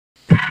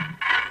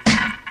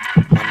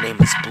name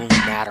is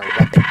BlueNadder,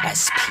 reppin'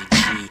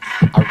 SpG.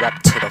 I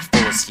rep to the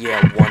fullest,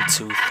 yeah, 1,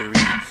 2, 3.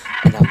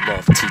 And I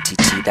love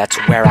TTT, that's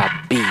where I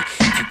be.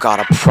 If you got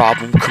a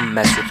problem, come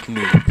mess with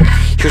me.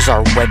 Here's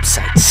our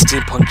website,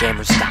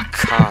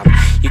 steampunkgamers.com.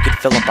 You can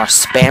fill up our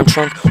spam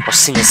trunk or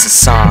sing us a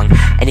song.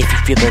 And if you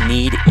feel the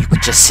need, you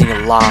could just sing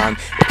along.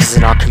 Because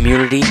in our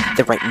community,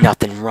 there ain't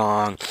nothing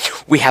wrong.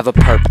 We have a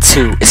perp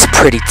too, it's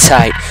pretty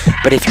tight.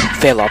 But if you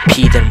fail our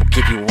P, then we'll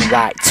give you a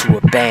ride to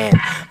a band.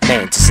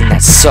 Man, doesn't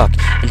that suck?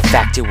 In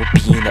fact, it will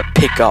be in a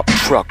pickup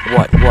truck.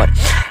 What?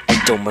 And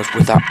domas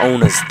with our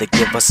owners, they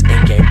give us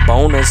in-game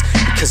bonus.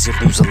 Because you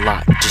lose a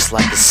lot, just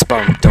like a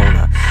sperm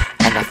donor.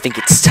 And I think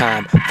it's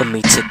time for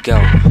me to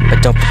go.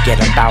 But don't forget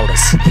about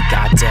us, you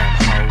goddamn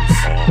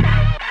hoes.